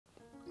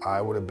I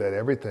would have bet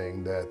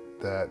everything that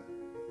that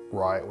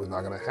riot was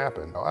not going to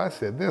happen. I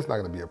said, there's not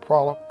going to be a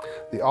problem.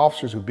 The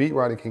officers who beat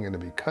Rodney King are going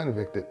to be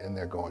convicted and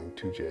they're going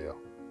to jail.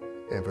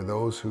 And for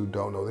those who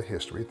don't know the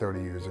history,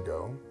 30 years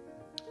ago,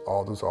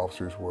 all those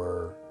officers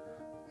were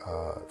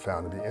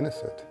found to be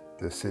innocent.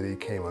 The city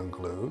came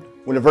unglued.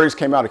 When the verdicts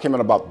came out, it came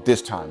out about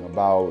this time,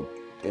 about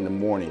in the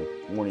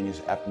morning-ish,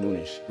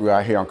 afternoonish. We were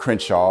out here on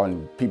Crenshaw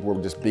and people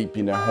were just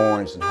beeping their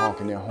horns and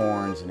honking their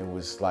horns, and it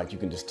was like you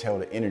can just tell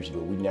the energy,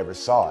 but we never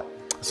saw it.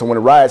 So when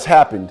the riots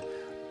happened,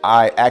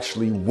 I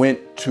actually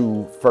went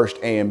to First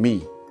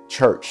AME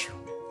Church,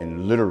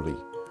 and literally,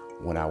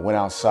 when I went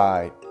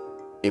outside,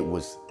 it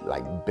was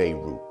like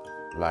Beirut.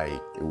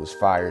 Like, it was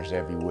fires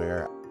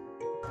everywhere.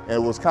 And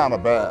it was kind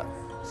of bad.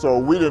 So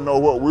we didn't know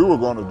what we were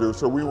going to do,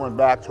 so we went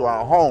back to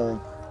our home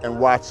and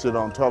watched it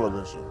on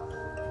television.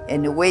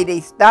 And the way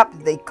they stopped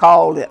it, they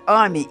called the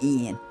army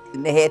in.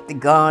 And they had the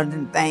guns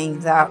and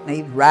things out, and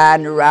they was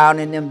riding around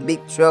in them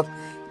big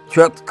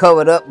trucks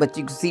covered up, but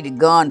you could see the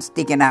guns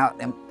sticking out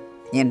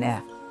in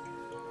there.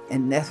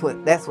 And that's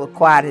what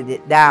quieted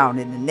it down.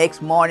 And the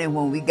next morning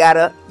when we got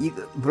up,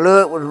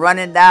 blood was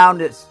running down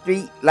the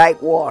street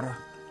like water.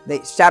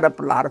 They shot up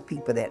a lot of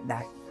people that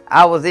night.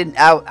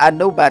 I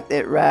know about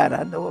that riot,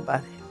 I know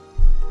about it.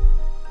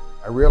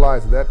 I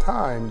realized at that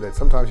time that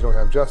sometimes you don't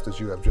have justice,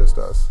 you have just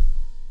us.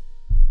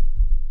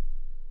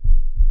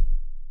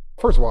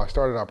 First of all, I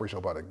started Operation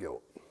Hope out of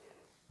guilt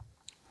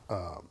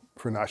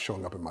for not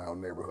showing up in my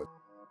own neighborhood.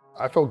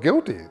 I felt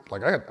guilty,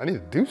 like I need to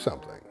do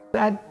something.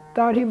 I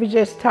thought he was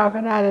just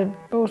talking out of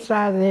both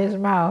sides of his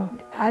mouth.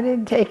 I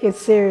didn't take it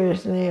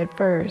seriously at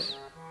first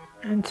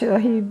until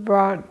he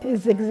brought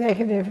his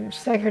executive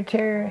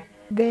secretary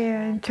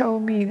there and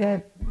told me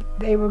that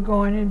they were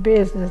going in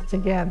business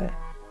together.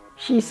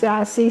 She said,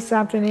 I see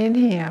something in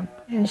him,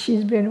 and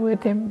she's been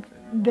with him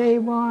day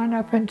one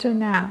up until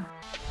now.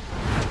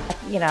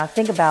 You know,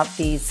 think about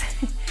these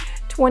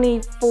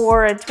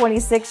 24 and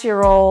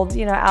 26-year-olds,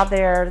 you know, out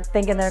there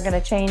thinking they're going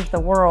to change the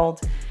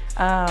world,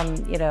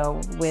 you know,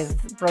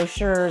 with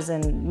brochures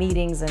and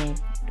meetings and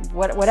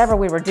whatever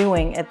we were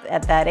doing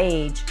at that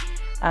age.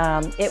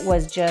 It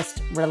was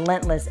just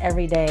relentless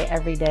every day,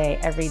 every day,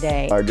 every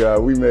day. My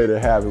God, we made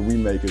it happen. We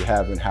make it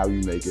happen how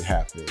you make it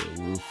happen.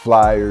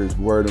 Flyers,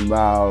 word of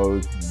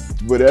mouth,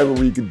 whatever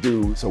we could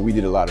do. So we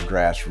did a lot of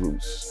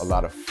grassroots, a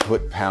lot of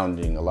foot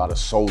pounding, a lot of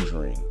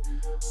soldiering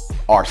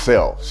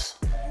ourselves.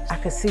 I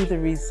could see the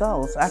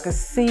results. I could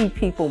see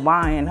people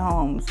buying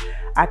homes.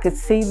 I could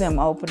see them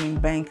opening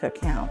bank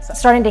accounts.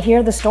 Starting to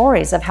hear the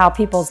stories of how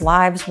people's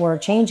lives were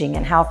changing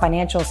and how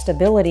financial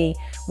stability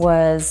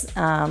was,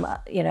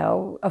 you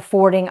know,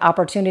 affording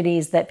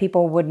opportunities that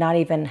people would not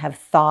even have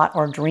thought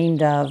or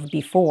dreamed of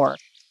before.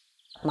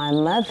 My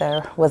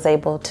mother was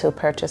able to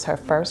purchase her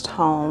first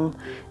home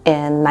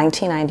in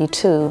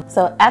 1992.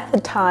 So at the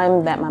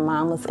time that my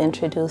mom was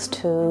introduced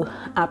to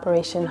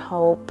Operation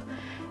Hope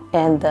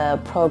and the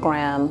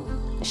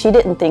program, she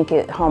didn't think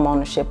home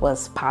ownership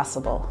was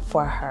possible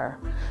for her.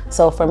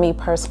 So for me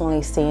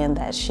personally, seeing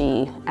that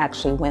she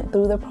actually went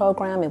through the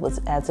program,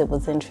 as it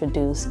was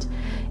introduced,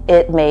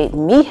 it made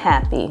me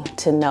happy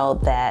to know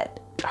that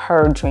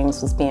her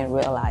dreams was being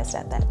realized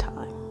at that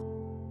time.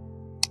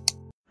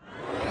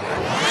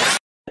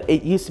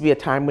 It used to be a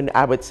time when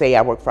I would say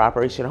I work for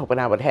Operation Hope and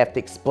I would have to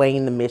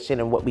explain the mission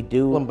and what we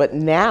do. But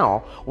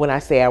now, when I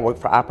say I work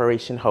for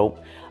Operation Hope,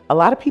 a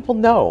lot of people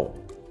know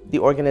the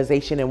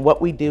organization and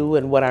what we do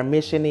and what our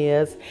mission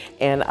is,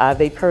 and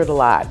they've heard a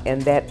lot,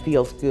 and that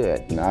feels good.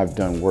 And I've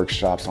done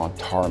workshops on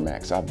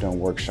tarmacs. I've done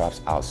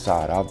workshops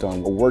outside. I've done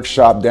a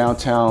workshop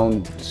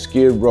downtown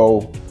Skid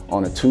Row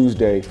on a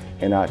Tuesday,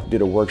 and I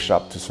did a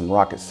workshop to some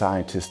rocket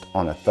scientists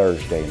on a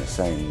Thursday in the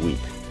same week.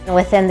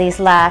 Within these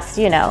last,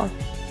 you know,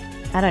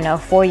 I don't know,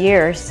 4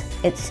 years,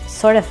 it's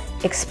sort of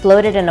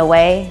exploded in a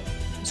way,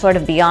 sort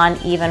of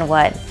beyond even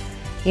what,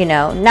 you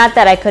know, not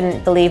that I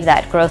couldn't believe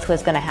that growth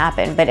was going to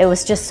happen, but it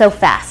was just so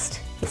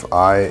fast. If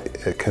I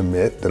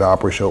commit that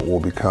Operation Hope will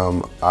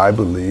become, I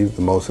believe,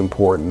 the most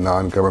important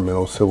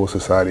non-governmental civil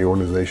society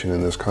organization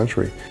in this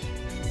country,